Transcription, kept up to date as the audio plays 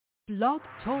Blog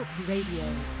Talk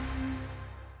Radio.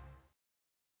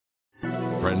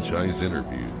 Franchise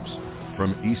interviews.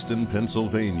 From Easton,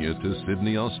 Pennsylvania to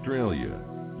Sydney, Australia,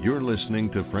 you're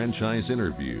listening to Franchise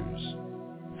Interviews.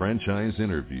 Franchise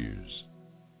Interviews.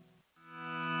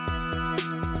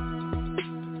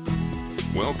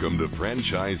 Welcome to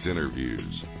Franchise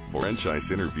Interviews. Franchise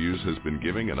Interviews has been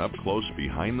giving an up-close,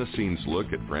 behind-the-scenes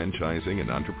look at franchising and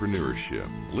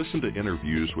entrepreneurship. Listen to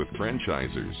interviews with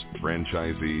franchisers,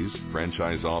 franchisees,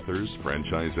 franchise authors,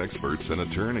 franchise experts, and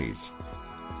attorneys.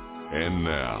 And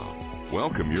now,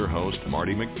 welcome your host,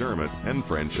 Marty McDermott, and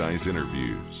Franchise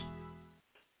Interviews.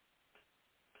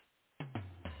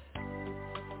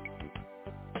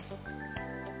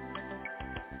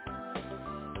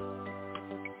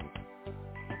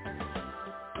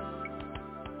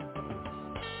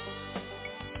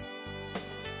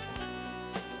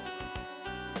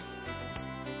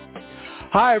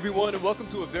 Hi, everyone, and welcome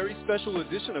to a very special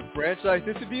edition of Franchise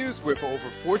Interviews, where for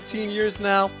over 14 years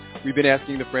now, we've been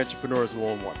asking the Frantrepreneurs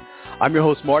one-on-one. I'm your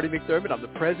host, Marty McDermott. I'm the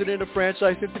president of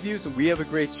Franchise Interviews, and we have a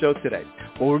great show today.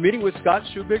 Well, we're meeting with Scott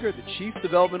Schubiger, the Chief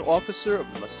Development Officer of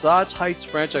the Massage Heights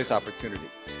franchise opportunity.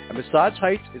 And Massage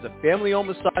Heights is a family-owned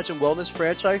massage and wellness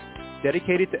franchise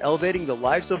dedicated to elevating the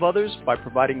lives of others by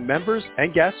providing members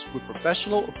and guests with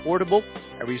professional, affordable,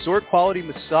 and resort-quality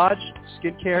massage,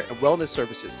 skincare, and wellness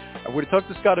services. And we're going to talk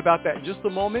to Scott about that in just a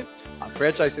moment on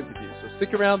Franchise Interviews. So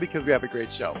stick around because we have a great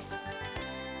show.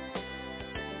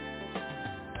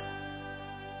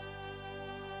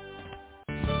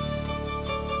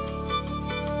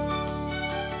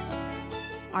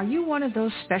 Are you one of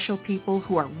those special people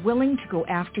who are willing to go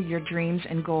after your dreams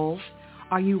and goals?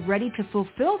 Are you ready to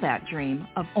fulfill that dream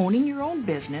of owning your own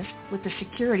business with the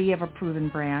security of a proven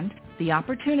brand? The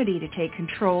opportunity to take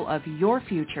control of your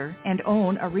future and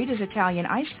own a Rita's Italian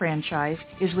Ice franchise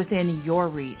is within your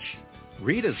reach.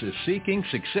 Rita's is seeking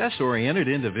success-oriented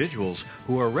individuals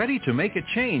who are ready to make a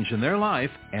change in their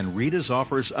life, and Rita's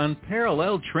offers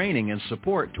unparalleled training and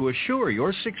support to assure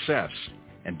your success.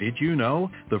 And did you know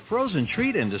the frozen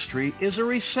treat industry is a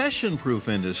recession-proof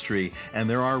industry, and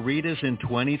there are Rita's in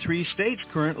 23 states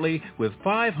currently with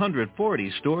 540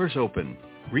 stores open.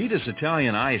 Rita's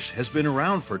Italian Ice has been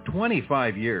around for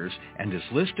 25 years and is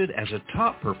listed as a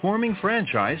top-performing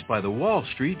franchise by the Wall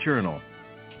Street Journal.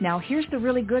 Now here's the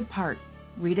really good part.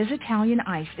 Rita's Italian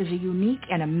Ice is a unique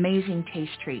and amazing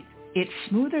taste treat. It's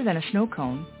smoother than a snow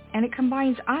cone, and it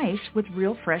combines ice with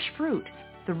real fresh fruit.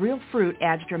 The real fruit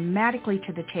adds dramatically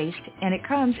to the taste, and it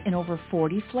comes in over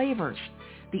 40 flavors.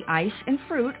 The ice and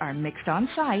fruit are mixed on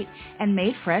site and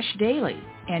made fresh daily,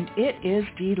 and it is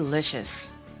delicious.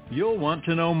 You'll want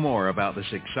to know more about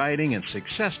this exciting and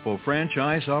successful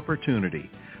franchise opportunity.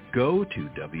 Go to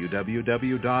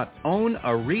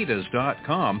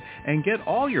www.ownaritas.com and get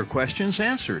all your questions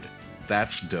answered.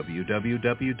 That's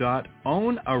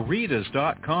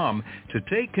www.ownaritas.com to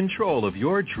take control of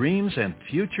your dreams and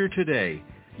future today.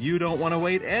 You don't want to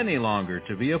wait any longer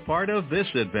to be a part of this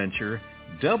adventure.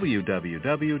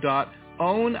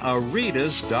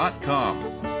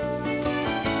 www.ownaritas.com.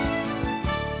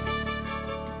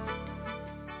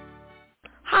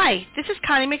 Hi, this is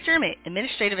Connie McDermott,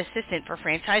 Administrative Assistant for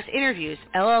Franchise Interviews,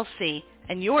 LLC,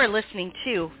 and you're listening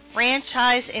to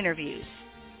Franchise Interviews.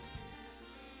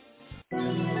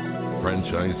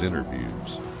 Franchise Interviews.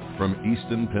 From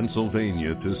Easton,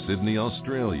 Pennsylvania to Sydney,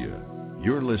 Australia,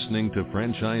 you're listening to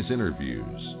Franchise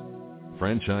Interviews.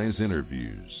 Franchise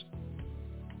Interviews.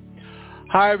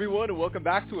 Hi, everyone, and welcome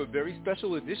back to a very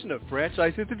special edition of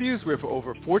Franchise Interviews, where for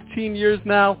over 14 years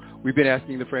now, we've been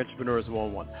asking the Frantrepreneurs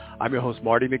one-on-one. I'm your host,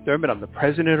 Marty McDermott. I'm the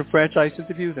president of Franchise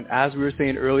Interviews, and as we were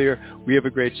saying earlier, we have a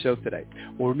great show today.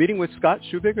 Well, we're meeting with Scott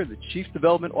Schubiger, the Chief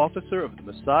Development Officer of the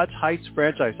Massage Heights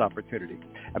franchise opportunity.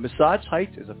 And Massage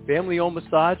Heights is a family-owned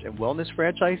massage and wellness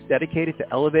franchise dedicated to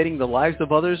elevating the lives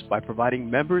of others by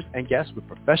providing members and guests with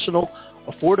professional,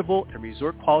 affordable, and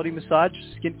resort-quality massage,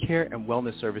 skincare, and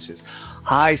wellness services.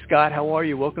 Hi, Scott. How are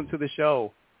you? Welcome to the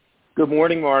show. Good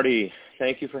morning, Marty.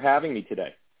 Thank you for having me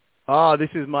today. This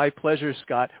is my pleasure,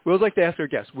 Scott. We would like to ask our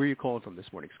guests, where are you calling from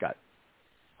this morning, Scott?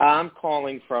 I'm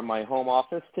calling from my home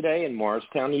office today in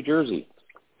Morristown, New Jersey.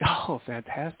 Oh,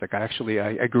 fantastic. I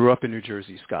grew up in New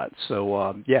Jersey, Scott. So,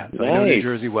 so nice. I know New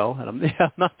Jersey well, and I'm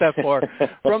not that far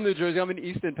from New Jersey. I'm in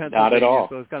Easton, Pennsylvania. Not at all.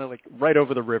 So it's kind of like right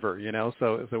over the river,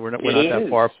 so we're not that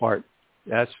far apart.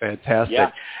 That's fantastic. Yeah.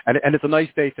 And it's a nice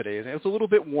day today. It's a little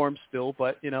bit warm still,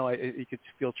 but, you could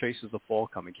feel traces of fall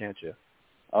coming, can't you?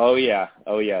 Oh yeah,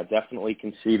 definitely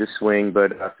can see the swing,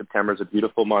 but September is a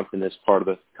beautiful month in this part of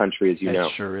the country, as you know.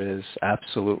 It sure is,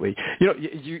 absolutely.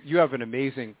 You have an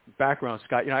amazing background,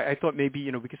 Scott. I thought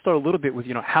maybe, we could start a little bit with,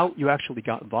 how you actually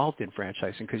got involved in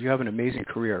franchising, because you have an amazing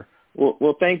career.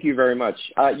 Well, thank you very much.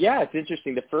 It's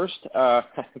interesting. The first, I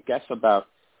guess about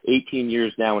 18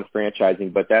 years now in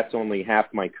franchising, but that's only half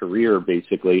my career,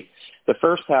 basically. The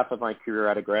first half of my career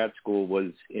out of grad school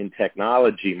was in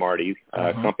technology, Marty,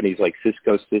 companies like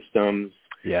Cisco Systems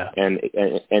and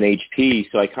HP.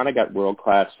 So I kind of got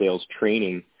world-class sales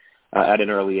training at an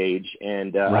early age.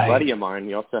 And a buddy of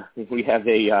mine, we have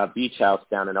a beach house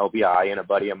down in LBI, and a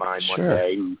buddy of mine one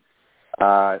day who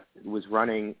was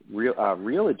running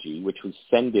Realogy, which was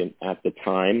Sendent at the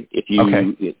time. If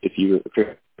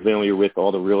you're familiar with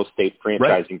all the real estate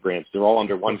franchising brands, they're all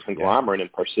under one conglomerate in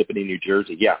Parsippany, New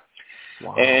Jersey. Yeah.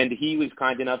 Wow. And he was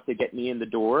kind enough to get me in the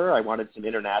door. I wanted some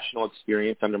international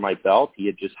experience under my belt. He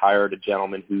had just hired a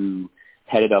gentleman who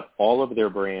headed up all of their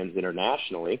brands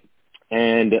internationally.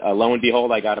 And lo and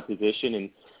behold, I got a position in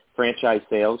franchise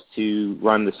sales to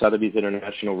run the Sotheby's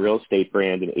International Real Estate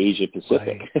brand in Asia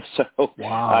Pacific. So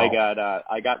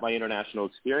I got my international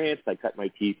experience. I cut my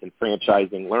teeth in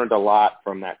franchising, learned a lot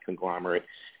from that conglomerate,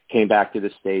 came back to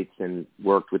the States and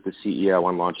worked with the CEO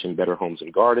on launching Better Homes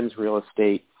and Gardens Real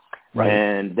Estate.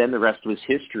 And then the rest was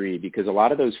history, because a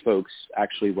lot of those folks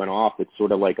actually went off. It's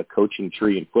sort of like a coaching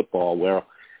tree in football, where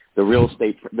the real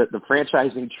estate, the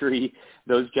franchising tree,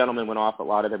 those gentlemen went off. A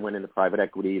lot of them went into private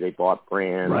equity. They bought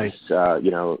brands.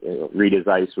 Rita's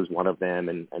Ice was one of them.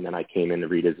 And then I came into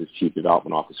Rita's as chief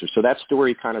development officer. So that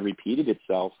story kind of repeated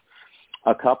itself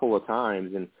a couple of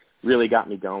times and really got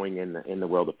me going in the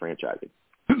world of franchising.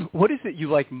 What is it you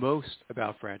like most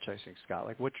about franchising, Scott?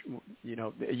 Like, what,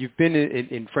 you've been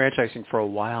in franchising for a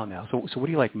while now. So what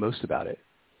do you like most about it?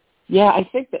 Yeah, I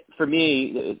think that for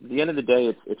me, at the end of the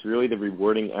day, it's really the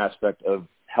rewarding aspect of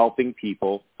helping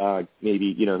people,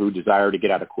 maybe, who desire to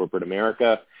get out of corporate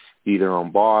America, be their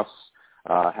own boss,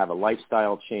 have a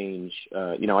lifestyle change.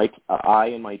 I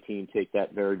and my team take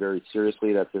that very, very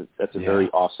seriously. That's a very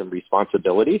awesome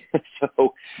responsibility.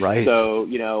 I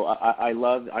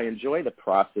enjoy the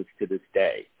process to this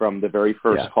day, from the very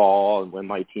first call and when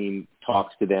my team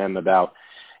talks to them about,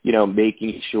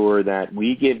 making sure that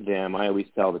we give them, I always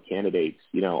tell the candidates,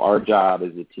 our job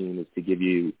as a team is to give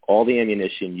you all the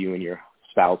ammunition you and your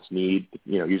spouse need,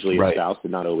 usually a spouse, but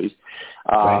not always,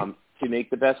 to make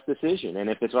the best decision. And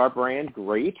if it's our brand,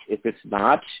 great. If it's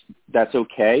not, that's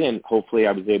okay. And hopefully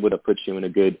I was able to put you in a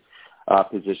good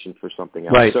position for something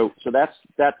else. So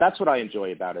that's what I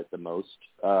enjoy about it the most.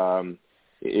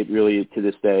 It really, to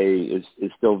this day, is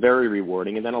still very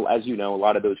rewarding. And then, as you know, a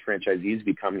lot of those franchisees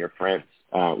become your friends,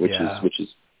 which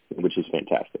is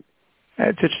fantastic.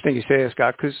 It's interesting you say that,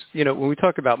 Scott, because, when we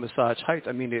talk about Massage Heights,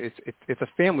 I mean, it's a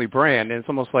family brand, and it's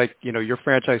almost like, your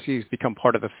franchisees become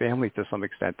part of the family to some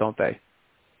extent, don't they?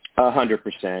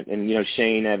 100%. And,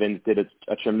 Shane Evans did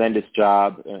a tremendous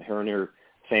job, her and her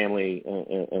family,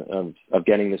 of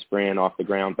getting this brand off the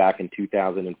ground back in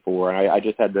 2004. And I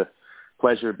just had the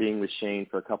pleasure of being with Shane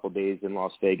for a couple of days in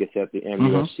Las Vegas at the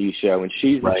MUFC show, and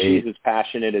she's as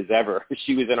passionate as ever.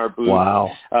 She was in our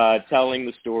booth telling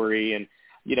the story, and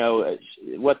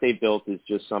what they built is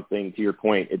just something, to your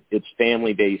point, it's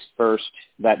family-based first.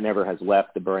 That never has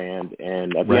left the brand.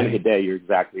 And at the end of the day, you're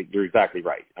exactly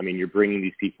right. I mean, you're bringing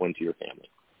these people into your family.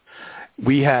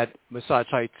 We had Massage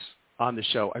Heights on the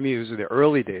show. I mean, it was in the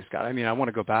early days, Scott. I mean, I want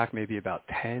to go back maybe about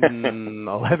 10,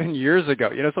 11 years ago,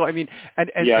 so I mean,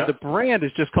 and the brand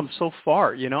has just come so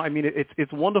far, I mean,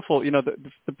 it's wonderful.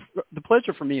 The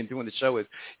pleasure for me in doing the show is,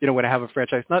 when I have a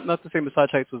franchise, not to say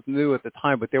Massage Heights was new at the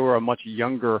time, but they were a much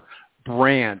younger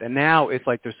brand, and now it's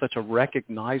like there's such a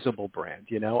recognizable brand.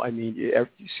 I mean, it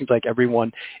seems like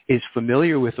everyone is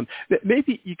familiar with them.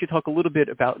 Maybe you could talk a little bit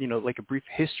about like a brief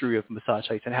history of Massage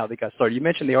Heights and how they got started. You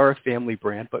mentioned they are a family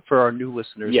brand, but for our new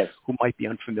listeners who might be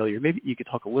unfamiliar, maybe you could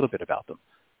talk a little bit about them.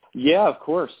 Yeah, of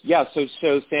course. Yeah,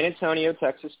 so San Antonio,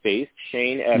 Texas based.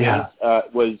 Shane Evans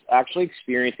was actually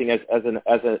experiencing as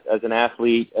an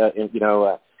athlete,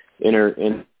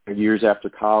 in her years after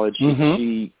college,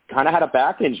 she kind of had a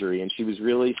back injury, and she was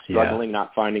really struggling,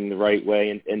 not finding the right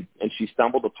way, and she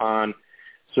stumbled upon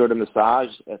sort of massage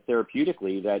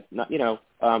therapeutically that,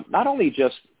 not only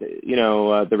just,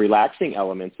 the relaxing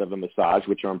elements of a massage,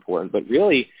 which are important, but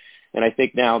really, and I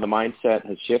think now the mindset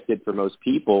has shifted for most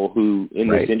people who in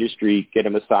this industry get a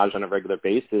massage on a regular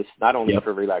basis, not only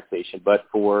for relaxation, but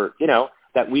for,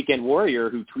 that weekend warrior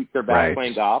who tweaked their back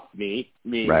playing golf, me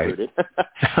included.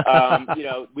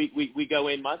 We go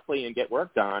in monthly and get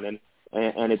work done.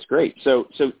 and it's great. So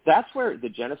that's where the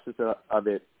genesis of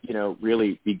it,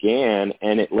 really began,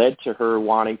 and it led to her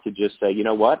wanting to just say, you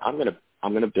know what, I'm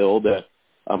gonna build a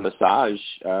massage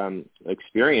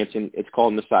experience, and it's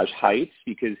called Massage Heights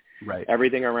because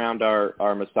everything around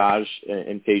our massage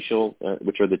and facial,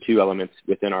 which are the two elements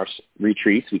within our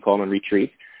retreats, we call them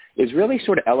retreats, is really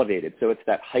sort of elevated. So it's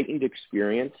that heightened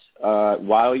experience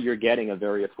while you're getting a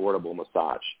very affordable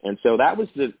massage. And so that was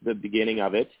the beginning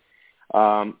of it.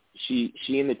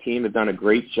 She and the team have done a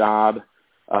great job.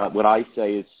 What I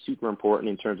say is super important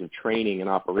in terms of training and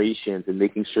operations and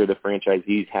making sure the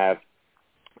franchisees have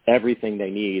everything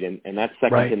they need. And that's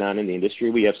second to none in the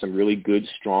industry. We have some really good,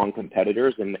 strong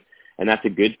competitors, and that's a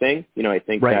good thing. I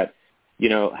think that,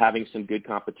 having some good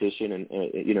competition and,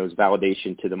 is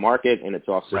validation to the market. And it's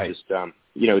also just,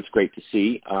 it's great to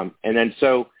see. And then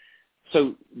so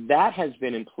that has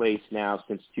been in place now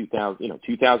since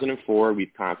 2004.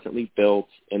 We've constantly built.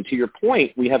 And to your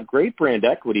point, we have great brand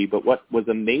equity. But what was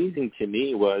amazing to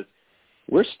me was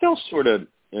we're still sort of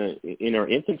in our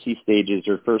infancy stages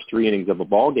or first three innings of a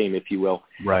ball game, if you will,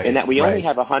 and that we only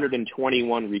have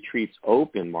 121 retreats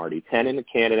open, Marty, 10 in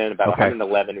Canada and about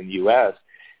 111 in the U.S.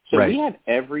 So we have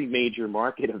every major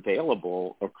market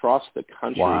available across the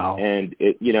country. Wow. And,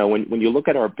 when you look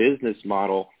at our business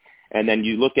model and then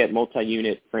you look at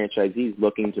multi-unit franchisees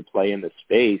looking to play in the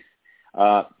space,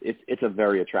 it's a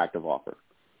very attractive offer.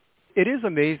 It is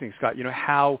amazing, Scott,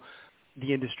 how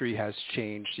the industry has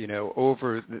changed,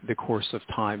 over the course of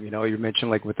time. You mentioned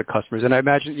like with the customers, and I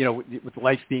imagine, with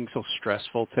life being so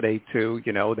stressful today too,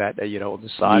 that,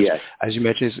 massage, as you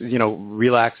mentioned, is,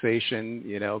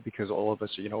 relaxation, because all of us,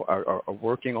 are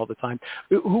working all the time.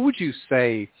 Who would you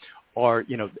say are,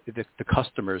 the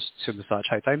customers to Massage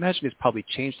Heights? I imagine it's probably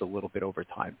changed a little bit over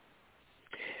time.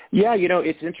 Yeah,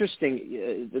 it's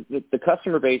interesting. The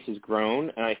customer base has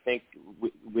grown, and I think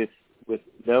with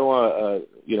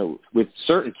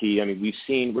certainty, I mean,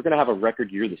 we're going to have a record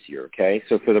year this year, okay?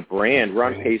 So for the brand, we're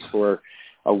on pace for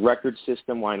a record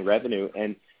system-wide revenue.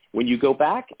 And when you go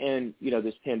back and,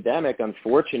 this pandemic,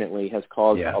 unfortunately, has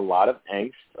caused a lot of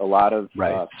angst, a lot of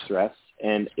stress.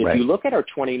 And if you look at our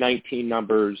 2019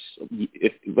 numbers,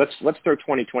 let's throw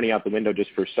 2020 out the window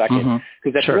just for a second,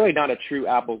 because that's really not a true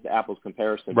apples-to-apples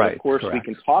comparison. But of course, we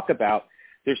can talk about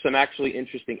there's some actually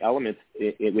interesting elements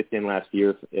within last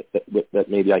year that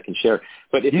maybe I can share.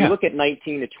 But if you look at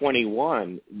 19 to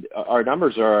 21, our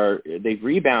numbers they've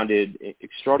rebounded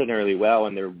extraordinarily well,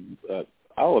 and they're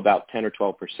about 10 or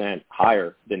 12%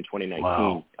 higher than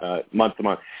 2019 month to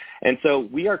month. And so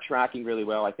we are tracking really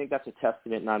well. I think that's a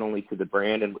testament not only to the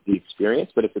brand and the experience,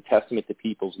 but it's a testament to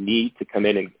people's need to come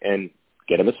in and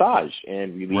get a massage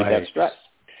and relieve that stress.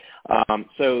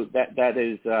 So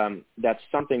that's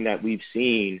something that we've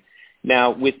seen. Now,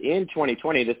 within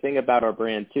 2020, the thing about our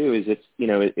brand too is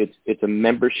it's a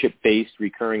membership-based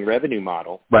recurring revenue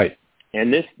model. Right.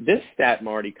 And this stat,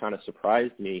 Marty, kind of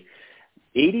surprised me.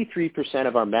 83%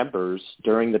 of our members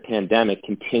during the pandemic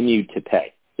continued to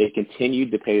pay. They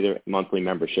continued to pay their monthly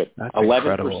membership. That's 11%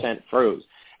 incredible. froze.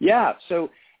 Yeah. So,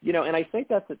 and I think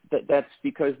that's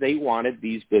because they wanted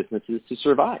these businesses to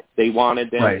survive. They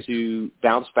wanted them to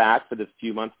bounce back for the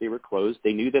few months they were closed.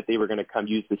 They knew that they were going to come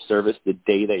use the service the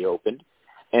day they opened,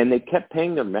 and they kept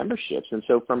paying their memberships. And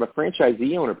so from a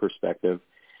franchisee owner perspective,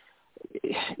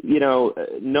 no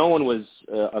one was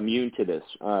immune to this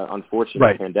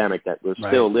unfortunate pandemic that we're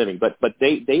still living. But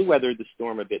they weathered the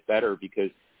storm a bit better because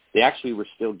they actually were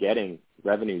still getting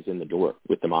revenues in the door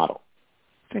with the model.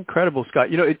 It's incredible, Scott.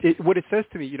 What it says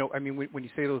to me, I mean, when you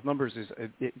say those numbers,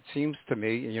 it seems to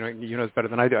me, it's better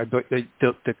than I do. But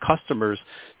the customers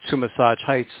to Massage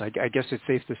Heights, I guess it's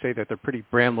safe to say that they're pretty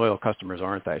brand loyal customers,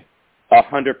 aren't they?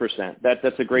 100%.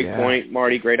 That's a great point,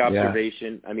 Marty. Great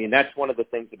observation. I mean, that's one of the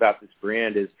things about this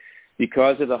brand is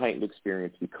because of the heightened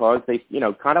experience, because they,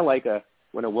 kind of like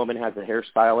when a woman has a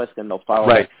hairstylist and they'll follow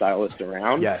that stylist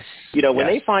around. Yes. When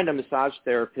they find a massage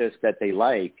therapist that they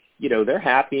like, they're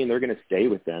happy and they're going to stay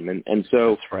with them. And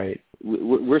so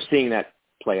we're seeing that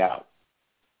play out.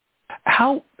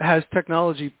 How has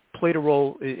technology played a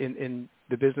role in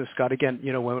the business, Scott? Again,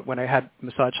 when I had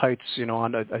Massage Heights,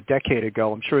 on a decade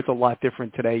ago, I'm sure it's a lot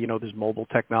different today. There's mobile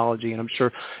technology, and I'm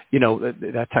sure,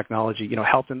 that technology,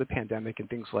 helped in the pandemic and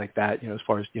things like that, as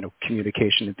far as,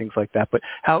 communication and things like that. But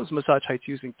how is Massage Heights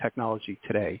using technology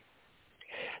today?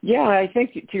 Yeah, I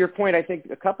think to your point, I think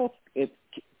a couple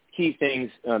key things,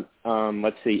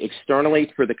 let's see, externally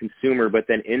for the consumer, but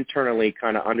then internally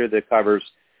kind of under the covers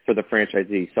for the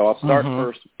franchisee. So I'll start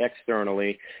first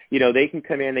externally. They can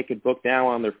come in, they can book now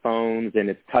on their phones, and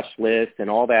it's touchless and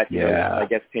all that. I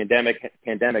guess pandemic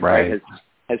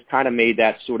has kind of made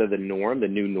that sort of the norm, the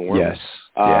new norm. Yes.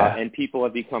 And people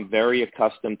have become very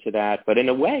accustomed to that. But in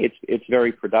a way, it's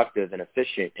very productive and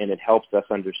efficient, and it helps us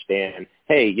understand,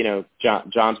 hey, you know,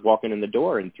 John's walking in the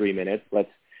door in 3 minutes. Let's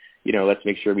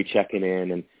make sure we check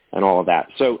in and all of that.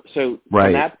 So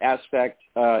from that aspect,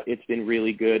 it's been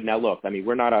really good. Now, look, I mean,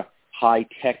 we're not a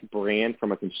high-tech brand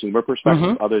from a consumer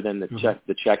perspective, other than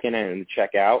the check-in and the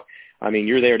check-out. I mean,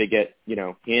 you're there to get, you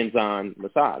know, hands-on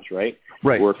massage, right?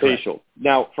 Or facial.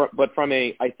 Now,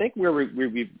 I think where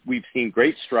we've seen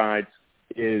great strides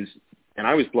is, and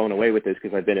I was blown away with this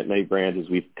because I've been at many brands, as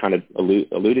we've kind of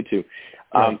alluded to.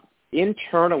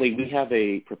 Internally, we have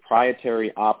a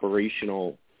proprietary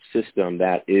operational system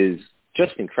that is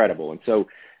just incredible. And so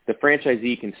the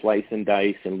franchisee can slice and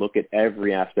dice and look at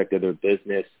every aspect of their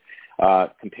business,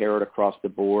 compare it across the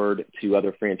board to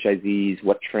other franchisees.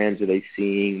 What trends are they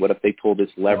seeing? What if they pull this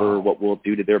lever? What will it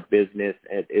do to their business?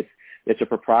 And it's a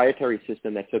proprietary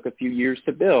system that took a few years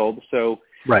to build. So,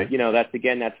 you know, that's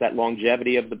that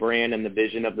longevity of the brand and the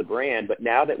vision of the brand. But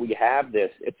now that we have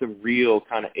this, it's a real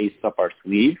kind of ace up our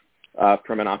sleeve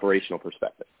from an operational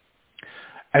perspective.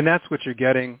 And that's what you're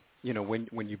getting, you know,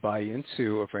 when you buy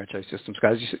into a franchise system.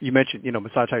 Guys, you mentioned, you know,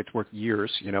 Massage Heights worked years,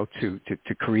 you know, to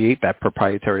create that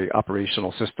proprietary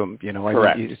operational system. You know,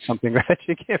 I mean, it's something that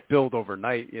you can't build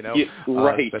overnight, you know,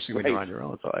 especially when you're on your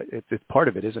own. So it's part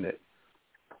of it, isn't it?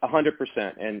 100%.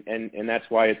 And that's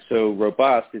why it's so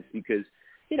robust, is because,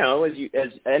 you know, as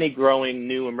any growing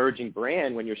new emerging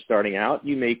brand, when you're starting out,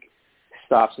 you make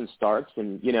stops and starts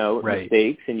and, you know,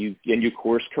 mistakes, and you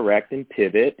course correct and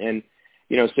pivot. And,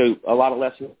 you know, so a lot of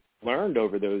lessons learned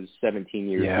over those 17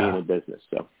 years being in business.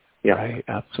 So, Right,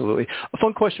 absolutely. A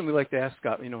fun question we like to ask,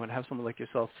 Scott, you know, and have someone like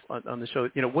yourself on the show.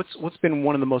 You know, what's been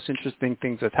one of the most interesting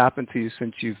things that's happened to you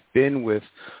since you've been with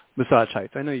Massage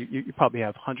Heights? I know you probably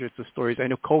have hundreds of stories. I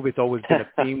know COVID's always been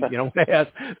a theme, you know, when I ask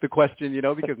the question, you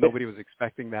know, because nobody was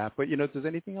expecting that. But, you know, does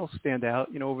anything else stand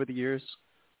out, you know, over the years?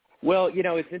 Well, you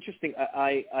know, it's interesting.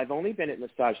 I've only been at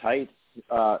Massage Heights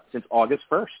since August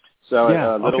 1st, so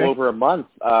a little over a month.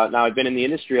 Now, I've been in the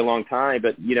industry a long time,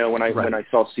 but, you know, when I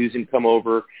saw Susan come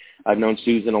over, I've known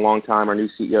Susan a long time, our new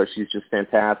CEO. She's just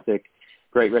fantastic,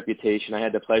 great reputation. I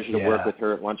had the pleasure to work with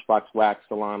her at Lunchbox Wax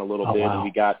Salon a little bit, and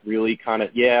we got really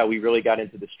we really got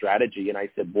into the strategy. And I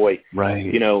said, boy,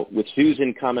 you know, with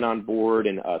Susan coming on board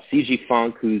and CG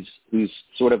Funk, who's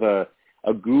sort of a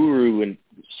guru and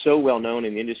so well known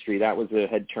in the industry, that was a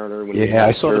head turner when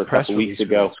I saw the a press couple release weeks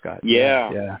ago. Scott.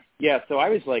 Yeah. So I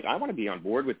was like, I want to be on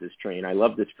board with this train. I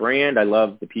love this brand. I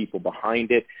love the people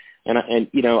behind it. And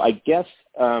you know, I guess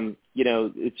you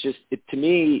know, it's just to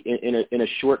me in a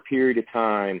short period of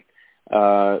time,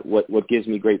 what gives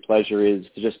me great pleasure is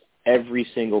just every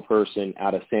single person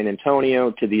out of San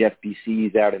Antonio to the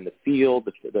FBCs out in the field,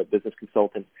 the business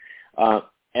consultants.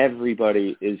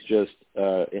 Everybody is just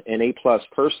an A-plus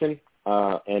person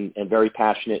and very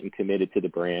passionate and committed to the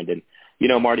brand. And, you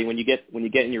know, Marty, when you get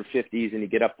in your 50s and you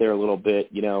get up there a little bit,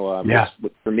 you know,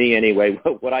 for me anyway,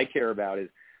 what I care about is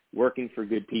working for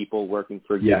good people, working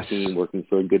for a good team, working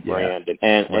for a good brand.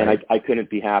 And I couldn't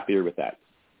be happier with that.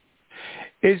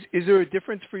 Is there a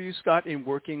difference for you, Scott, in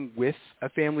working with a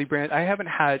family brand? I haven't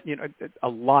had, you know, a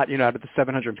lot, you know, out of the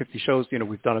 750 shows, you know,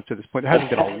 we've done up to this point. There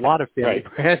hasn't been a lot of family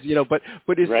brands, you know, but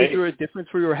is there a difference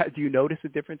for you, or do you notice a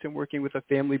difference in working with a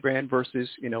family brand versus,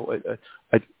 you know,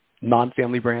 a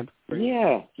non-family brand?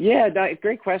 Yeah,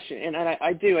 great question. And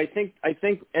I do. I think,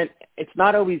 and it's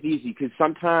not always easy because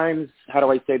sometimes, how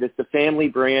do I say this? The family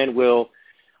brand will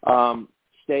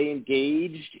stay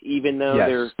engaged even though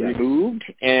they're removed,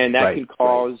 and that can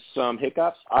cause some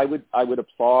hiccups. I would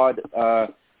applaud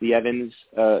the Evans,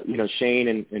 you know, Shane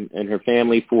and her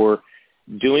family for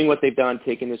doing what they've done,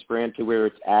 taking this brand to where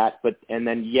it's at, and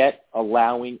then yet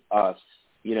allowing us,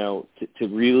 you know, to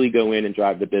really go in and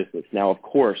drive the business. Now, of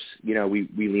course, you know, we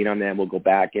lean on them. We'll go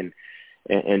back and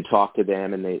talk to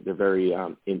them, and they're very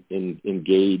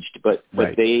engaged. But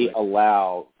they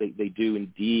do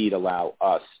indeed allow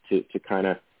us to kind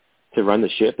of to run the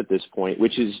ship at this point,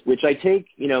 which I take,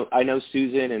 you know, I know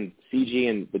Susan and CG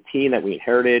and the team that we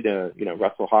inherited, you know,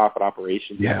 Russell Hoff at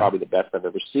operations is probably the best I've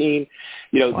ever seen.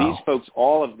 You know, these folks,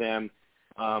 all of them,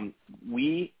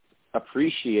 we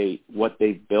appreciate what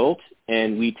they've built,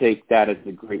 and we take that as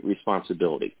a great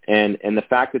responsibility. And the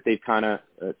fact that they've kind of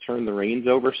turned the reins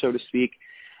over, so to speak.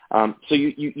 So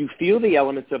you feel the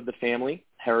elements of the family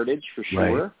heritage for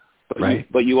sure,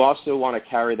 but you also want to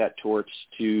carry that torch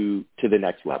to the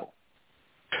next level.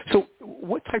 So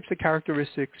what types of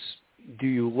characteristics do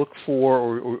you look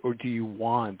for or do you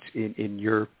want in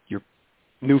your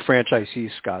new franchisees,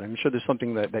 Scott? I'm sure there's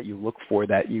something that you look for,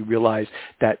 that you realize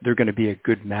that they're going to be a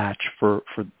good match for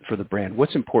the brand.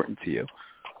 What's important to you?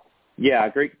 Yeah,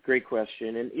 great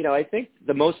question. And, I think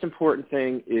the most important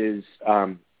thing is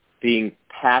being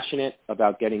passionate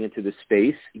about getting into the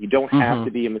space. You don't have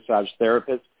to be a massage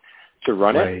therapist to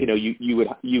run it.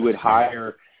 You would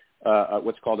hire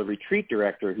what's called a retreat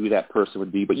director, who that person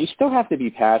would be, but you still have to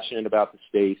be passionate about the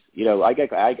space. I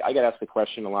get asked the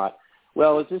question a lot.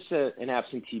 Well, is this an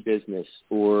absentee business,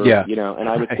 or And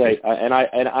I would say, and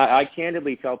I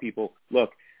candidly tell people,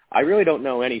 look, I really don't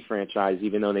know any franchise,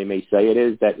 even though they may say it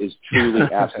is, that is truly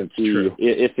absentee.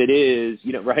 If it is,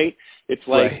 right? It's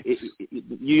like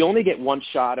you only get one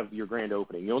shot of your grand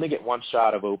opening. You only get one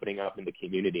shot of opening up in the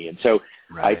community. And so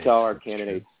I tell our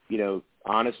candidates,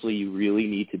 honestly, you really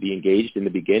need to be engaged in the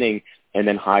beginning and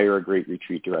then hire a great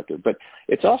retreat director. But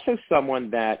it's also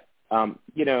someone that,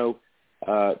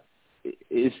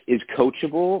 is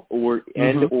coachable or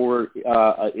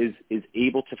is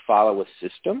able to follow a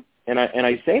system. And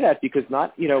I say that because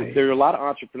there are a lot of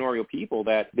entrepreneurial people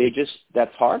that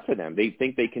that's hard for them. They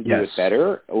think they can do it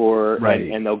better,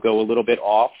 and they'll go a little bit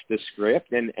off the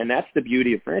script. And that's the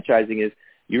beauty of franchising, is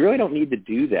you really don't need to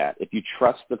do that. If you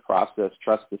trust the process,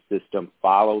 trust the system,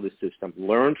 follow the system,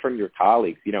 learn from your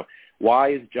colleagues. Why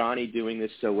is Johnny doing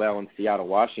this so well in Seattle,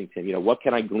 Washington? What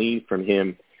can I glean from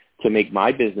him to make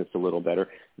my business a little better,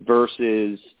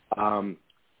 versus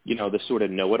the sort of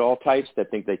know-it-all types that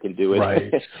think they can do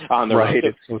it on their own.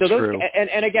 So those, true.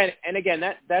 And again,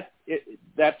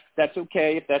 that's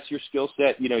okay if that's your skill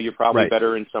set. You're probably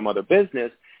better in some other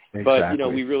business. Exactly.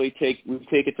 But we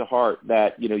take it to heart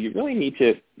that you really need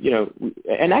to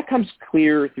and that comes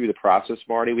clear through the process,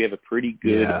 Marty. We have a pretty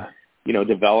good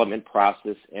development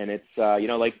process, and it's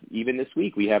like even this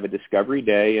week we have a discovery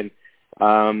day, and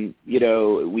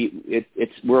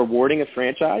we're awarding a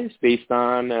franchise based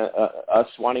on us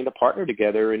wanting to partner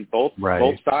together, and both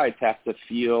sides have to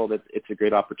feel that it's a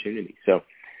great opportunity. So,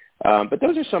 but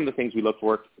those are some of the things we look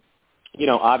for.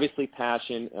 Obviously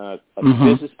passion,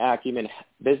 business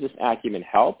acumen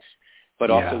helps, but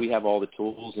also we have all the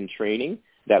tools and training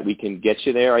that we can get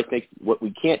you there. I think what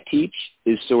we can't teach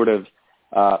is sort of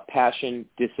passion,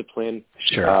 discipline,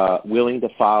 willing to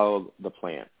follow the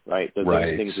plan, right? Those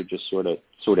things are just sort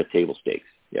of table stakes.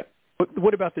 Yeah. But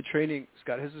what about the training,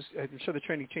 Scott? I'm sure the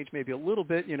training changed maybe a little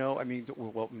bit.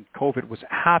 COVID was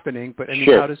happening, but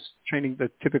how does training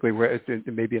typically,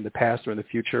 maybe in the past or in the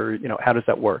future, how does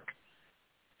that work?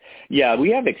 Yeah,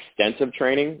 we have extensive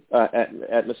training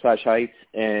at Massage Heights,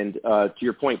 and to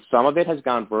your point, some of it has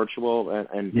gone virtual,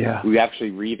 and we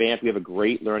actually revamped. We have a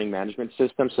great learning management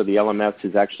system, so the LMS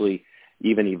is actually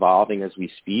even evolving as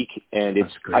we speak. And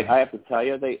it's I have to tell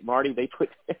you, Marty, they put.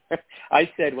 I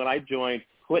said when I joined,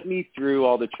 put me through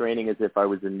all the training as if I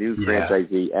was a new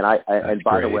franchisee. And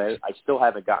by the way, I still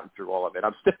haven't gotten through all of it.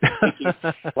 I'm still taking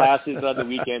classes on the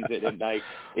weekends and at night.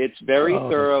 It's very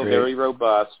thorough, very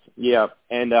robust. Yeah.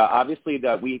 And obviously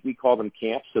we call them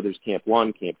camps. So there's camp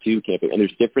 1, camp 2, camp 8, and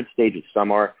there's different stages.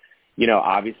 Some are,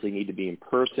 obviously need to be in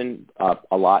person.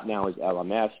 A lot now is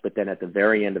LMS, but then at the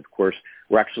very end, of course,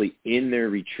 we're actually in their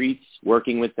retreats,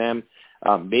 working with them,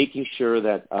 making sure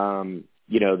that,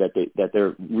 that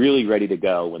they're really ready to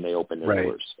go when they open their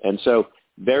doors. And so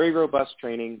very robust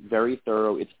training, very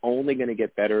thorough. It's only going to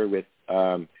get better with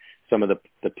some of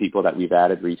the people that we've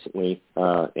added recently.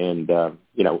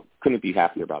 Couldn't be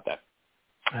happier about that.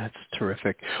 That's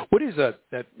terrific. What is a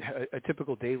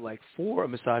typical day like for a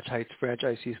Massage Heights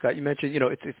franchisee, Scott? You mentioned,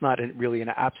 it's not really an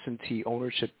absentee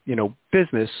ownership,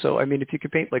 business. So, I mean, if you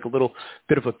could paint like a little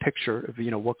bit of a picture of,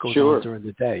 what goes on during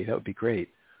the day, that would be great.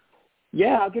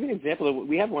 Yeah, I'll give you an example.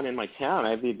 We have one in my town.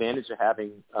 I have the advantage of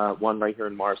having one right here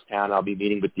in Morristown. I'll be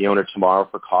meeting with the owner tomorrow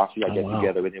for coffee. I get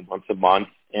together with him once a month.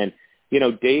 And,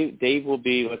 Dave will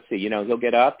be, let's see, he'll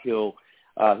get up, he'll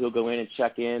go in and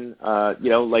check in,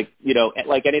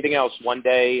 like anything else. One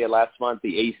day last month,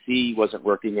 the AC wasn't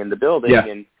working in the building,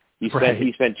 and he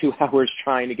spent 2 hours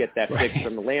trying to get that fixed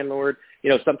from the landlord.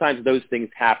 Sometimes those things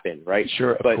happen, right?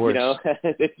 Sure, but of course.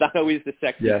 It's not always the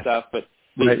sexy stuff, but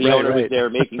the owner was there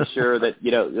making sure that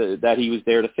that he was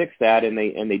there to fix that, and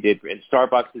they did. And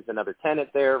Starbucks is another tenant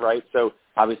there, right? So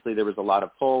obviously there was a lot of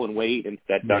pull and wait and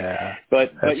that done. Yeah,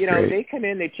 but they come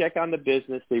in, they check on the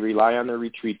business, they rely on their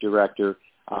retreat director.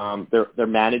 They're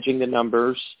managing the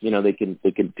numbers. They can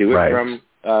do it from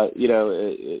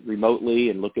remotely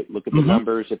and look at the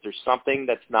numbers. If there's something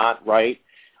that's not right,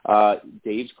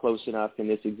 Dave's close enough in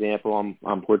this example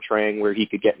I'm portraying where he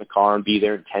could get in the car and be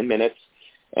there in 10 minutes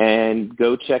and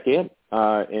go check in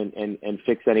and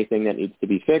fix anything that needs to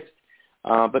be fixed.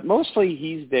 But mostly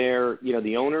he's there.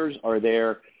 The owners are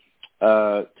there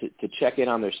to check in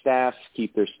on their staff,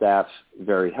 keep their staff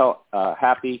very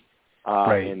happy,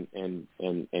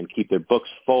 and keep their books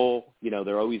full.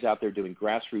 They're always out there doing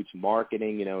grassroots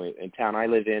marketing. In town I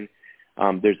live in,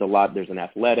 there's an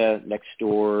Athleta next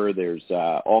door. There's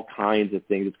all kinds of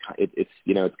things. It's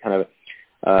kind of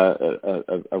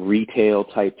a retail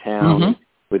type town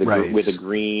with a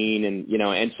green,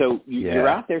 and so you're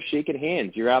out there shaking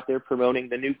hands. You're out there promoting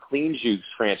the new Clean Juice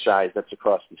franchise that's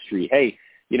across the street. Hey,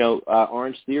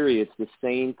 Orange Theory, it's the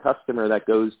same customer that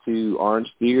goes to Orange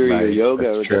Theory or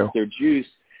Yoga. Their juice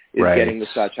is getting the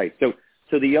such height.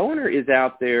 So the owner is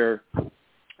out there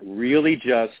really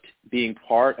just being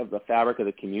part of the fabric of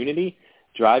the community,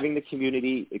 driving the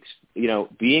community,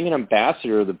 being an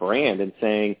ambassador of the brand and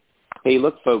saying, hey,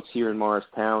 look, folks, here in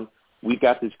Morristown, we've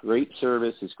got this great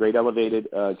service, this great elevated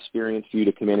experience for you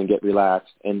to come in and get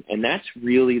relaxed. And that's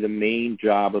really the main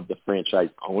job of the franchise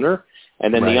owner.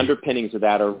 And then the underpinnings of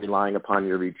that are relying upon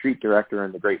your retreat director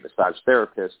and the great massage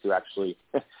therapist to actually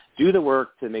do the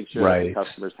work to make sure that the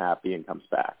customer's happy and comes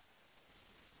back.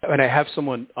 And I have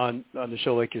someone on the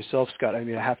show like yourself, Scott. I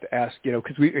mean, I have to ask,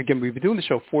 because we've been doing the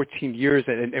show 14 years,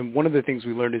 and one of the things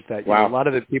we learned is that a lot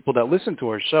of the people that listen to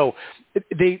our show,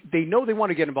 they know they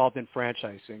want to get involved in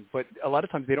franchising, but a lot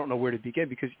of times they don't know where to begin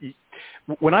because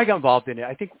when I got involved in it,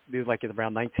 I think it was like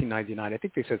around 1999. I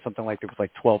think they said something like there was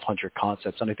like 1,200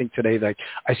 concepts, and I think today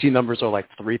I see numbers are like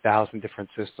 3,000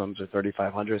 different systems or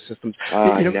 3,500 systems.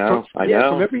 I know.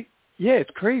 Yeah,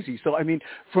 it's crazy. So, I mean,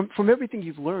 from everything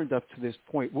you've learned up to this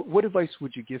point, what advice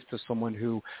would you give to someone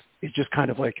who is just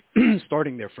kind of like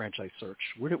starting their franchise search?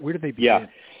 Where do they begin?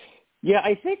 Yeah,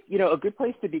 I think, a good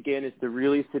place to begin is to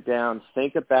really sit down,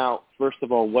 think about, first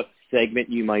of all, what segment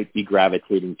you might be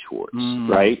gravitating towards,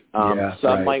 right?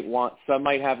 Some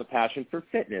might have a passion for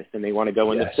fitness and they want to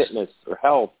go into fitness or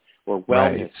health or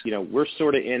wellness. We're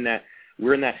sort of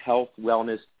we're in that health,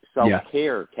 wellness,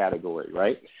 self-care category,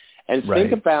 right? And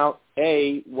think about,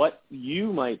 A, what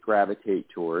you might gravitate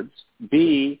towards.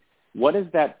 B, what does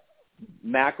that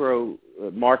macro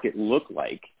market look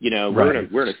like? We're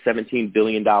in a $17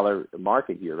 billion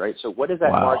market here, right? So what does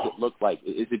that market look like?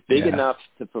 Is it big enough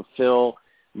to fulfill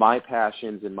my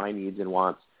passions and my needs and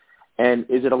wants? And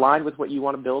is it aligned with what you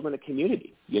want to build in a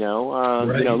community?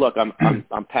 Look,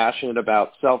 I'm passionate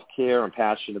about self-care. I'm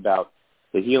passionate about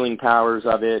the healing powers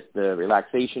of it, the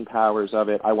relaxation powers of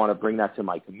it. I want to bring that to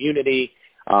my community.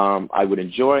 I would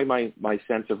enjoy my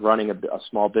sense of running a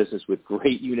small business with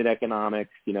great unit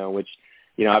economics, which,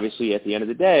 obviously at the end of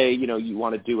the day, you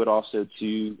want to do it also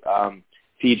to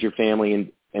feed your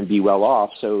family and be well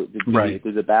off. So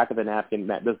does the back of the napkin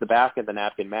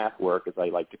math work, as I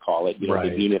like to call it, the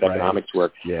unit economics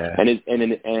work. Yeah. And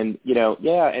then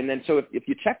so if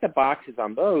you check the boxes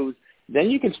on those, then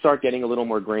you can start getting a little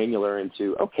more granular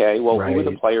into, okay, well, who are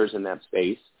the players in that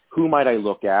space? Who might I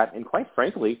look at? And quite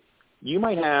frankly, you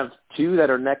might have two that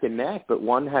are neck and neck, but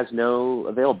one has no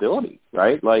availability,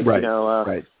 right? Like,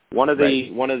 one of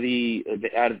the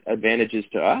advantages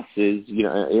to us is,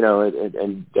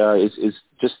 is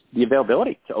just the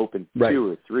availability to open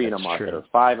 2 or 3 in a market or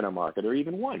 5 in a market or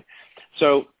even 1.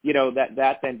 So,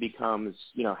 that then becomes,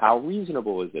 how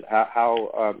reasonable is it?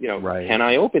 How can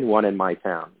I open 1 in my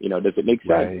town? Does it make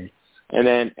sense?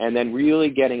 And then really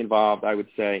getting involved, I would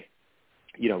say,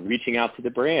 reaching out to the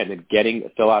brand and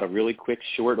fill out a really quick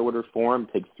short order form,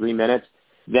 takes 3 minutes,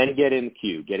 then get in the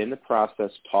queue, get in the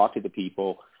process, talk to the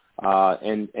people,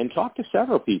 and talk to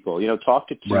several people, talk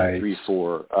to 2, 3,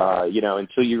 4,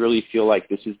 until you really feel like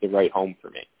this is the right home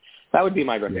for me. That would be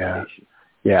my recommendation.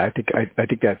 Yeah, I think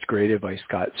that's great advice,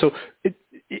 Scott. So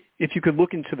if you could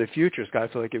look into the future, Scott,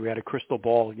 so like if we had a crystal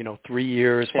ball, 3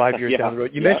 years, 5 years down the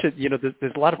road. You mentioned,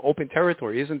 there's a lot of open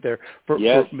territory, isn't there, for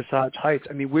Massage Heights?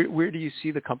 I mean, where do you see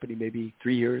the company maybe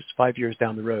 3 years, 5 years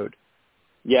down the road?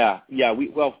 Yeah,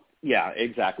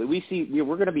 exactly.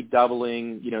 We're going to be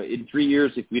doubling, in 3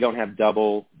 years. If we don't have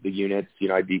double the units,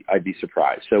 I'd be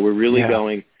surprised. So we're really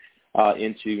going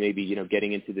into maybe,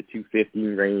 getting into the 250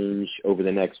 range over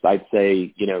the next, I'd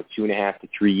say, 2.5 to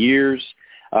 3 years.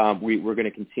 We're going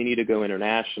to continue to go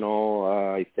international,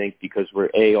 I think, because we're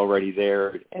already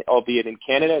there, albeit in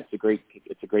Canada. It's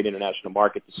a great international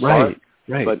market to start.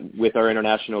 Right. But with our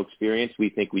international experience, we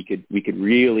think we could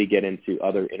really get into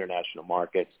other international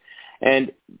markets,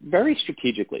 and very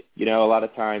strategically. A lot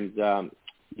of times,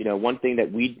 one thing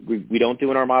that we don't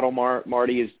do in our model,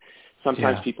 Marty, is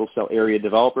sometimes people sell area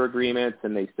developer agreements,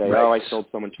 and they say, "Oh, I sold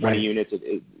someone 20 units."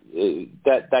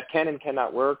 That can and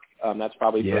cannot work. That's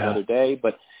probably for another day.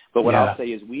 But But what I'll say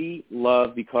is we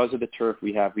love, because of the turf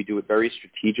we have, we do it very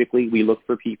strategically. We look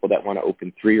for people that want to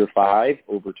open 3 or 5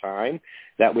 over time.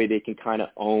 That way they can kind of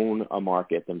own a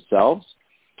market themselves.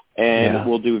 And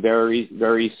we'll do very,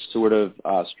 very sort of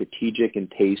strategic and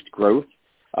paced growth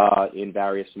in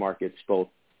various markets, both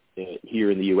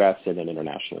here in the U.S. and then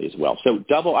internationally as well. So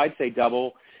I'd say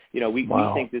double. We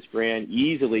think this brand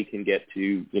easily can get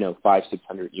to,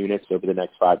 500-600 units over the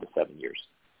next 5 to 7 years.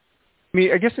 I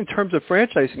mean, I guess in terms of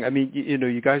franchising, I mean,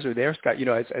 you guys are there, Scott.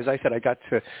 As I said, I got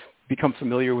to become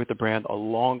familiar with the brand a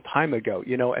long time ago,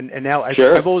 and now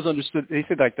I've always understood. They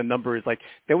said like the number is like,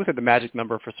 they always said the magic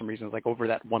number for some reason is like over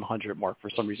that 100 mark for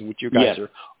some reason, which you guys are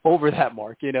over that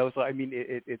mark, So, I mean,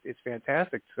 it's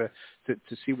fantastic to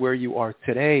see where you are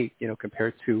today,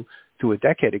 compared to a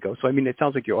decade ago. So, I mean, it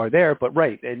sounds like you are there, but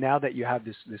and now that you have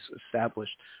this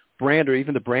established brand, or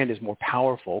even the brand is more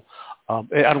powerful. I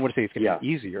don't want to say it's going to be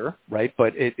easier, right?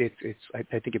 But I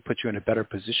think it puts you in a better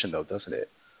position, though, doesn't it?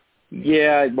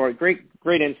 Yeah, Mark, great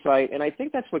insight. And I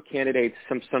think that's what candidates,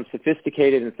 some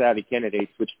sophisticated and savvy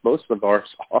candidates, which most of ours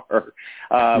are,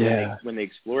 when they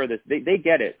explore this, they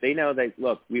get it. They know that,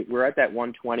 look, we're at that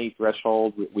 120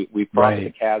 threshold. We've crossed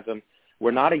the chasm. We're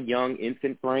not a young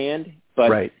infant brand,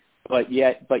 but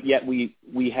yet we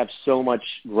have so much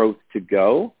growth to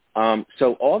go.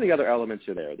 So all the other elements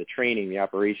are there: the training, the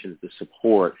operations, the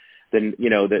support, then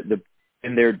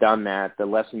and they're done that, the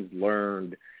lessons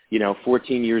learned,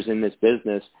 14 years in this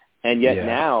business. And yet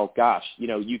now, gosh,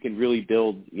 you can really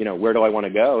build, where do I want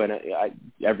to go? And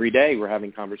every day we're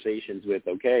having conversations with,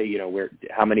 okay,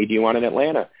 how many do you want in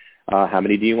Atlanta? How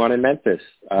many do you want in Memphis?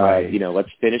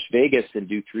 Let's finish Vegas and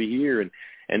do 3 here. And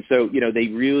so, they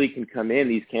really can come in,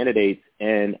 these candidates,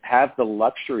 and have the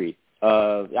luxury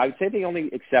of, I would say the only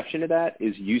exception to that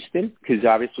is Houston, because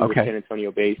obviously we're San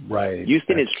Antonio based. Right.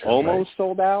 Houston is almost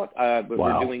sold out, but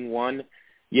we're doing one.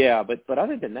 Yeah, but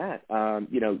other than that,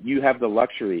 you have the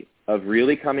luxury of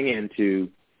really coming into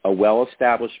a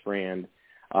well-established brand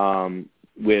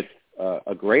with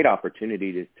a great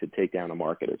opportunity to take down a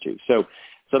market or two. So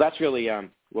that's really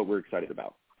what we're excited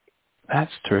about.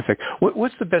 That's terrific.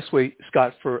 What's the best way,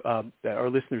 Scott, for our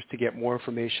listeners to get more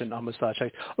information on Massage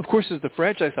Heights? Of course, there's the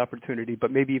franchise opportunity, but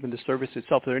maybe even the service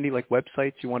itself. Are there any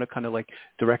websites you want to kind of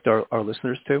direct our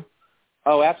listeners to?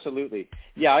 Oh, absolutely.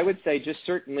 Yeah, I would say just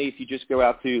certainly if you just go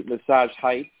out to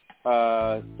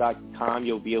massageheights.com,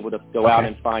 you'll be able to go out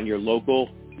and find your local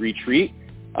retreat.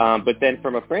 But then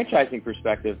from a franchising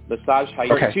perspective,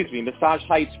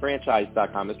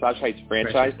 MassageHeightsFranchise.com,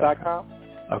 MassageHeightsFranchise.com.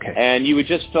 Okay. And you would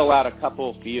just fill out a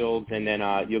couple fields, and then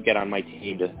you'll get on my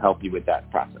team to help you with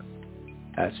that process.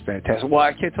 That's fantastic. Well,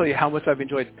 I can't tell you how much I've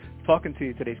enjoyed talking to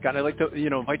you today, Scott. I'd like to,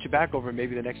 invite you back over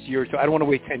maybe the next year or so. I don't want to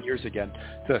wait 10 years again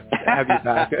to have you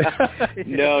back.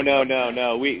 No.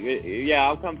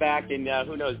 I'll come back, and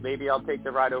who knows, maybe I'll take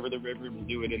the ride over the river and we'll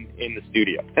do it in the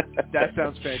studio. That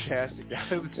sounds fantastic.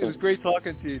 It was great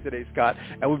talking to you today, Scott.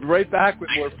 And we'll be right back with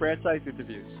more franchise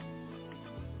interviews.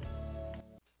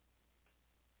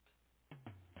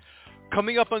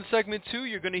 Coming up on segment 2,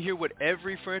 you're going to hear what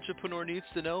every franchipreneur needs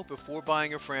to know before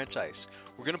buying a franchise.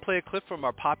 We're going to play a clip from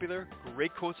our popular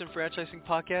Great Quotes in Franchising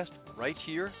podcast right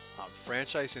here on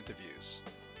Franchise Interviews.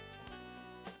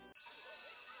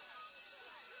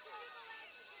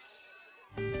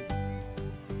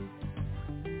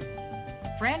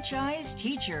 Franchise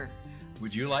Teacher.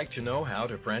 Would you like to know how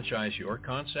to franchise your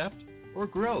concept or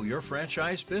grow your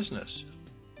franchise business?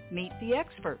 Meet the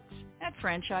experts at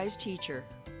Franchise Teacher.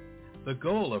 The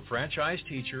goal of Franchise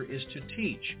Teacher is to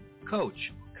teach,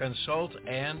 coach, consult,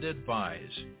 and advise.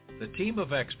 The team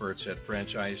of experts at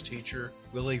Franchise Teacher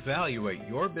will evaluate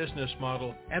your business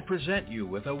model and present you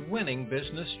with a winning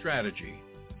business strategy.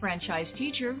 Franchise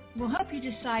Teacher will help you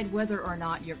decide whether or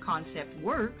not your concept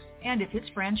works and if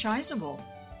it's franchisable.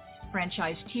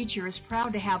 Franchise Teacher is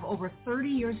proud to have over 30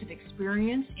 years of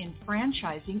experience in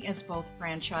franchising as both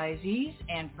franchisees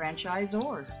and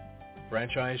franchisors.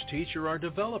 Franchise Teacher are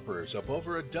developers of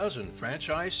over a dozen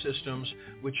franchise systems,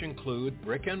 which include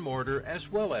brick and mortar as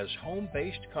well as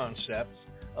home-based concepts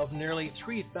of nearly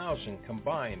 3,000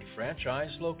 combined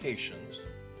franchise locations.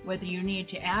 Whether you need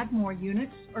to add more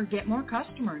units or get more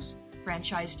customers,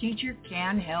 Franchise Teacher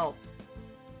can help.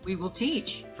 We will teach.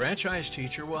 Franchise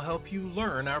Teacher will help you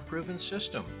learn our proven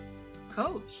system.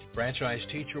 Coach. Franchise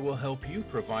Teacher will help you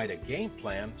provide a game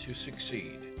plan to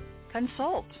succeed.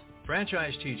 Consult.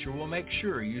 Franchise Teacher will make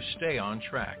sure you stay on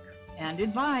track. And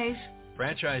advise.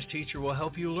 Franchise Teacher will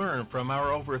help you learn from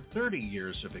our over 30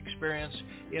 years of experience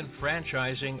in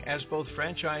franchising as both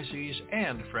franchisees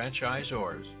and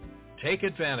franchisors. Take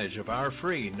advantage of our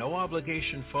free,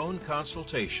 no-obligation phone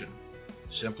consultation.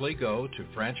 Simply go to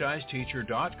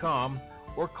franchiseteacher.com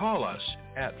or call us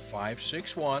at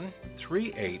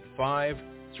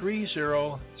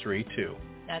 561-385-3032.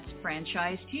 That's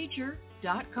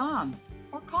franchiseteacher.com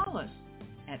or call us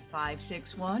at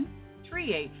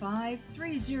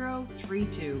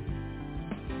 561-385-3032.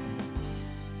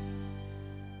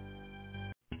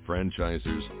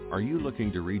 Franchisers, are you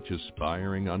looking to reach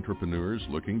aspiring entrepreneurs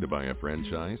looking to buy a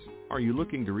franchise? Are you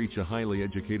looking to reach a highly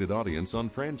educated audience on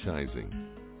franchising?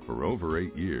 For over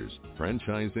 8 years,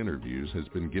 Franchise Interviews has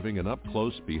been giving an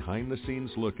up-close,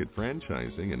 behind-the-scenes look at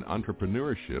franchising and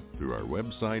entrepreneurship through our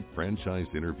website,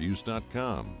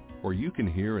 franchiseinterviews.com, where you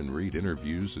can hear and read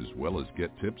interviews as well as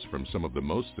get tips from some of the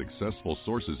most successful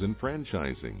sources in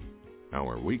franchising.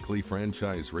 Our weekly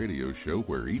franchise radio show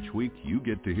where each week you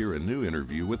get to hear a new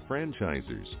interview with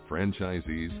franchisers,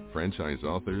 franchisees, franchise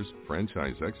authors,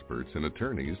 franchise experts, and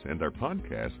attorneys, and our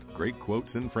podcast, Great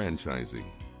Quotes in Franchising.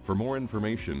 For more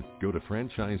information, go to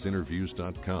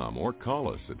franchiseinterviews.com or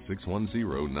call us at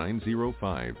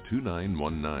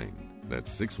 610-905-2919. That's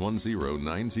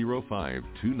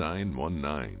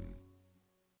 610-905-2919.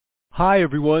 Hi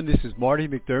everyone, this is Marty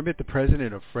McDermott, the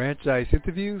president of Franchise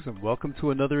Interviews, and welcome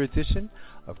to another edition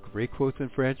of Great Quotes in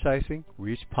Franchising, where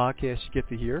each podcast you get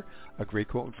to hear a great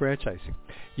quote in franchising.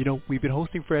 You know, we've been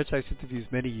hosting Franchise Interviews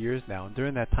many years now, and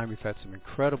during that time we've had some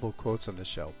incredible quotes on the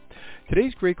show.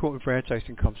 Today's great quote in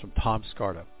franchising comes from Tom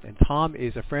Scarta, and Tom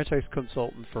is a franchise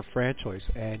consultant for Franchoice,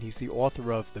 and he's the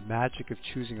author of The Magic of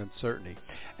Choosing Uncertainty.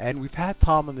 And we've had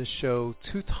Tom on the show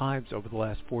 2 times over the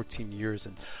last 14 years,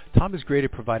 and Tom is great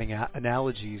at providing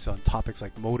analogies on topics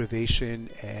like motivation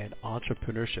and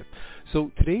entrepreneurship. So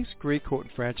today's great quote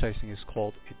in franchising is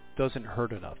called "It Doesn't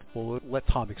Hurt Enough." We'll let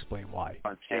Tom explain why.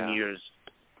 10 years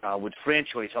with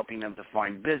Franchoice, helping them to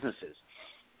find businesses.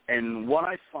 And what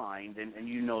I find, and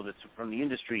you know this from the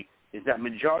industry, is that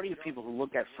majority of people who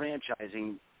look at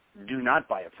franchising do not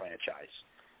buy a franchise.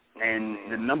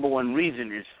 And the number one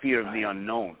reason is fear of the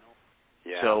unknown.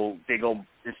 Yeah. So they go,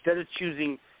 instead of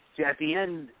choosing, see, at the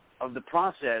end of the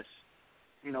process,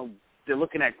 you know, they're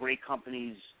looking at great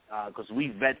companies because we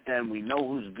vet them. We know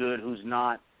who's good, who's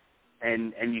not.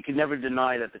 And you can never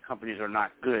deny that the companies are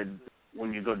not good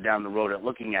when you go down the road at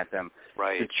looking at them.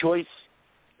 Right. The choice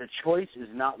is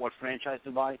not what franchise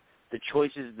to buy. The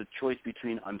choice is the choice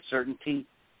between uncertainty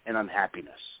and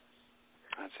unhappiness.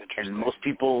 That's interesting. And most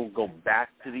people go back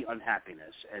to the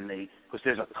unhappiness, and because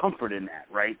there's a comfort in that,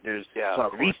 right? So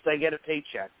at least I get a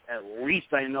paycheck. At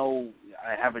least I know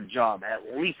I have a job. At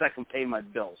least I can pay my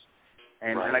bills.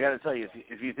 And I got to tell you,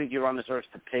 if you think you're on this earth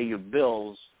to pay your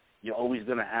bills, you're always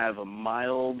going to have a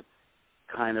mild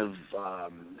kind of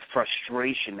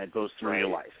frustration that goes through your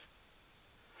life.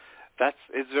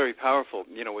 It's very powerful,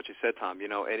 you know, what you said, Tom. You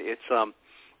know,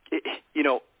 you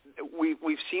know,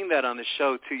 we've seen that on the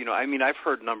show too. You know, I mean, I've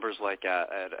heard numbers like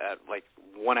at like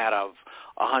 1 out of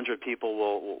 100 people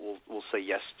will say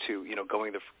yes to, you know,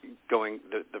 going the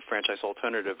franchise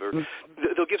alternative, or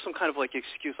they'll give some kind of like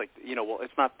excuse, like, you know, well,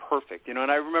 it's not perfect, you know.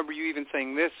 And I remember you even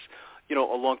saying this, you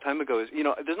know, a long time ago, is, you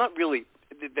know, there's not really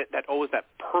that always that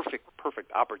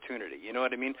perfect opportunity. You know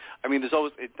what I mean? I mean, there's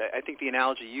always. I think the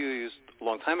analogy you used a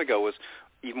long time ago was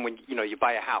even when, you know, you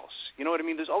buy a house. You know what I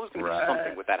mean? There's always going to be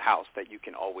something with that house that you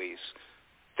can always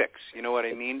fix. You know what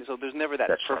I mean? So there's never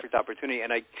that perfect opportunity,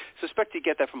 and I suspect you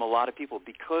get that from a lot of people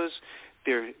because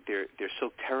they're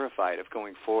so terrified of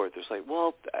going forward. There's like,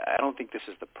 well, I don't think this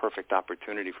is the perfect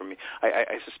opportunity for me.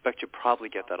 I suspect you probably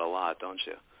get that a lot, don't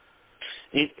you?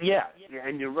 Yeah,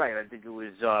 and you're right. I think it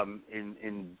was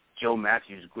in Joe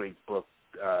Matthews' great book,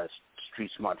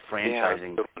 Street Smart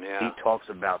Franchising. Yeah. He talks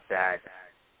about that.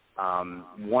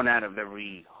 1 out of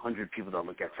every 100 people that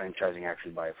look at franchising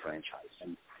actually buy a franchise,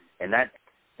 and that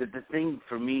the thing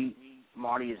for me,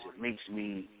 Marty, is it makes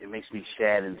me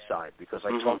sad inside because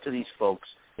I talk to these folks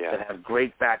that have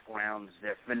great backgrounds.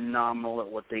 They're phenomenal at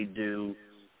what they do.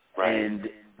 And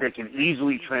they can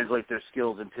easily translate their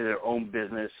skills into their own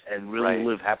business and really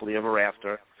live happily ever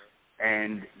after,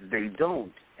 and they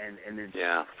don't. And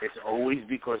it's always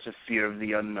because of fear of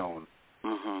the unknown.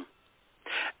 Mm-hmm.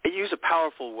 You use a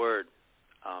powerful word,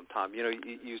 Tom. You know,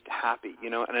 you used happy. You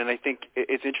know, and I think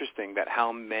it's interesting that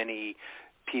how many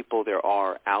people there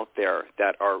are out there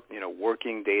that are, you know,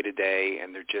 working day to day,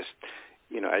 and they're just,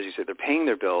 you know, as you said, they're paying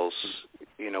their bills,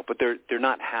 you know, but they're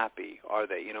not happy, are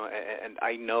they? You know, and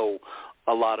I know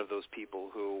a lot of those people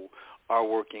who are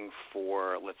working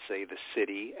for, let's say, the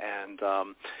city, and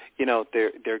you know,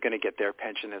 they're going to get their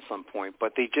pension at some point,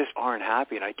 but they just aren't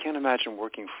happy. And I can't imagine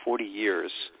working 40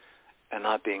 years and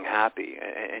not being happy,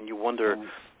 and you wonder,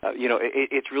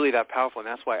 it's really that powerful, and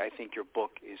that's why I think your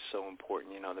book is so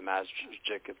important. The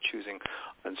magic of choosing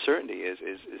uncertainty is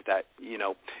that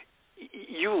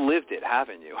you lived it,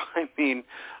 haven't you? I mean,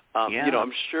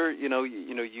 I'm sure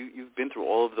you've been through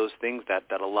all of those things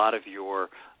that a lot of your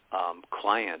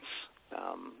clients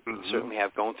certainly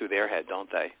have going through their head, don't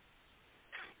they?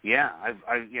 Yeah,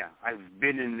 I've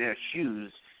been in their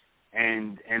shoes.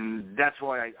 And that's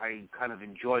why I kind of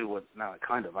enjoy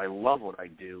I love what I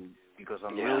do, because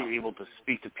I'm really able to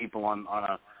speak to people on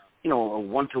a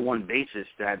one-to-one basis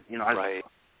that,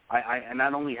 I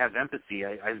not only have empathy,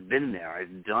 I've been there,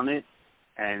 I've done it,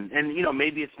 and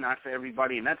maybe it's not for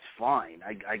everybody, and that's fine.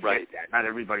 I get that. Not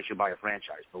everybody should buy a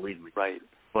franchise, believe me. Right.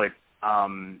 But,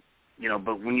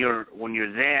 but when you're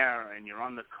there and you're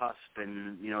on the cusp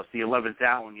and, it's the 11th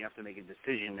hour and you have to make a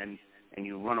decision and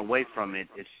you run away from it,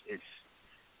 it's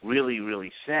really,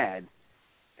 really sad.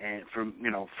 And from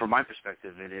my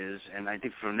perspective, it is. And I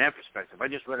think from their perspective, I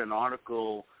just read an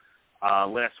article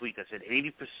last week that said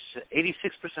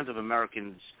 86% of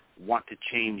Americans want to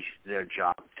change their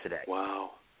job today.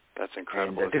 Wow, that's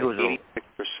incredible. And I think it was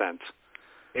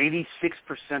 86%.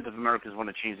 86% of Americans want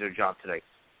to change their job today,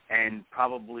 and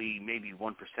probably maybe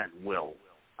 1% will.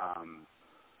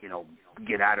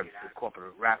 Get out of the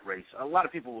corporate rat race. A lot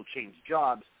of people will change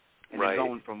jobs, and they're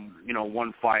going from,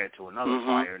 one fire to another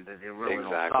fire, and they really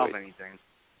don't solve anything.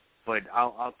 But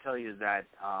I'll tell you that,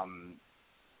 a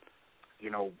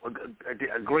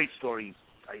great story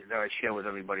that I share with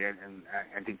everybody, and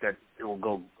I think that it will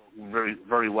go very,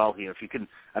 very well here. If you can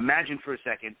imagine for a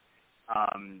second,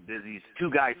 there's these two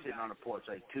guys sitting on a porch,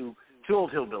 like two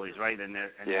old hillbillies, right? And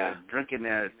they're drinking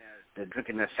their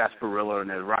sarsaparilla, and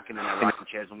they're rocking in their rocking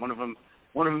chairs. And one of them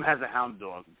has a hound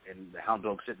dog, and the hound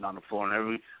dog's sitting on the floor. And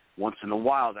every once in a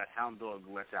while, that hound dog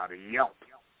lets out a yelp.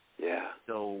 Yeah.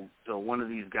 So one of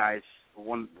these guys,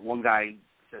 one guy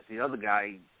says to the other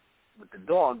guy with the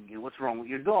dog, "What's wrong with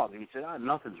your dog?" And he said,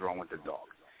 "Nothing's wrong with the dog."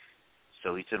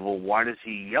 So he said, "Well, why does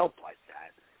he yelp like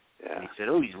that?" Yeah. And he said,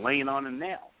 "He's laying on a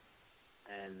nail."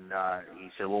 And he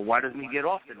said, "Well, why doesn't he get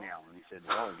off the nail?" And he said,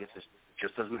 "Well, I guess it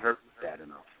just doesn't hurt bad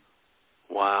enough."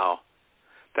 Wow,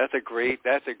 that's a great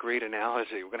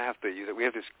analogy. We're gonna have to use it. We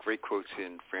have this great quotes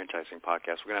in franchising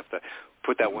podcast. We're gonna have to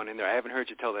put that one in there. I haven't heard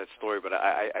you tell that story, but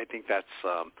I think that's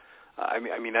I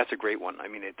mean that's a great one. I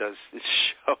mean, it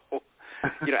show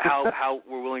how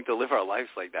we're willing to live our lives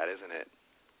like that, isn't it?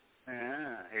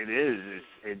 Yeah, it is.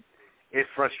 It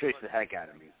frustrates the heck out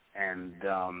of me. And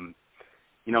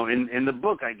in the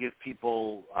book, I give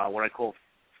people what I call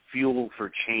fuel for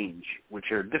change,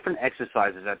 which are different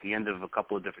exercises at the end of a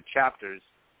couple of different chapters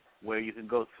where you can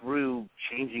go through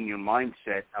changing your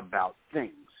mindset about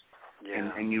things.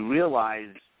 Yeah. And you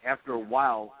realize after a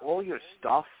while, all your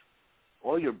stuff,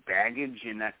 all your baggage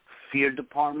in that fear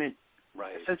department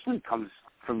essentially comes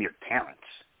from your parents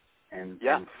and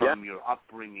from your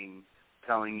upbringing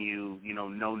telling you, no,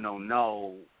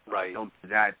 don't do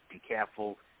that, be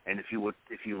careful, and if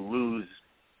you lose,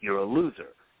 you're a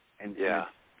loser. And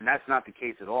that's not the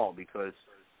case at all, because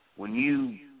when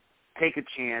you take a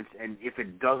chance and if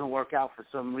it doesn't work out for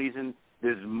some reason,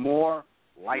 there's more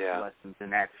life lessons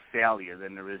in that failure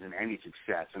than there is in any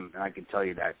success. And I can tell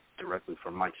you that directly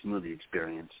from my smoothie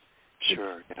experience.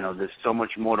 Sure. There's so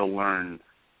much more to learn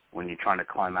when you're trying to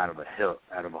climb out of a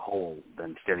hole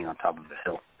than standing on top of a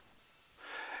hill.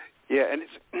 Yeah, and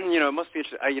it's it must be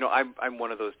interesting. I'm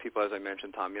one of those people, as I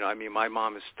mentioned, Tom. My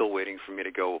mom is still waiting for me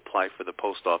to go apply for the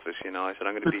post office. I said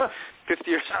I'm going to be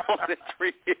 50 years old in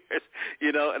 3 years.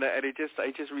 And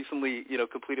I just recently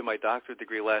completed my doctorate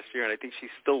degree last year, and I think she's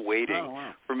still waiting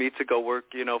for me to go work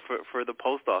for the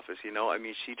post office.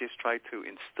 She just tried to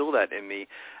instill that in me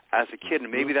as a kid, and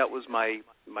maybe that was my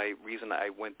reason I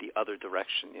went the other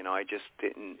direction.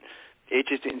 It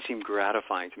just didn't seem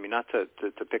gratifying to me, not to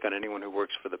pick on anyone who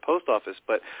works for the post office,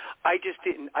 but I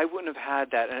wouldn't have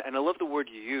had that. And I love the word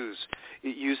you use.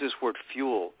 You use this word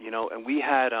fuel, and we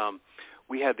had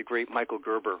the great Michael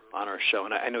Gerber on our show,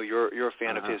 and I know you're a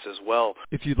fan of his as well.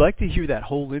 If you'd like to hear that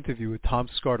whole interview with Tom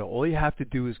Scarta, all you have to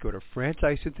do is go to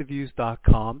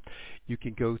franchiseinterviews.com. You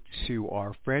can go to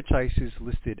our franchises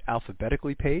listed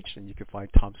alphabetically page, and you can find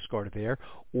Tom Scarta there.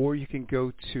 Or you can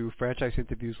go to franchise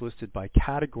interviews listed by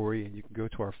category, and you can go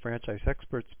to our franchise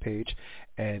experts page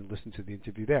and listen to the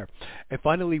interview there. And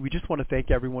finally, we just want to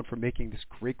thank everyone for making this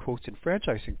Great Quotes in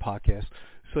Franchising podcast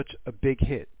such a big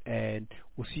hit. And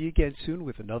we'll see you again soon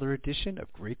with another edition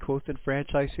of Great Quotes in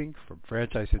Franchising from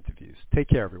Franchise Interviews. Take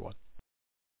care, everyone.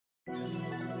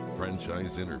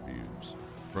 Franchise Interviews.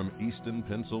 From Easton,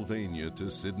 Pennsylvania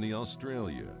to Sydney,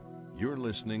 Australia, you're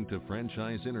listening to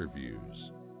Franchise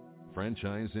Interviews.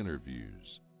 Franchise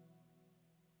Interviews.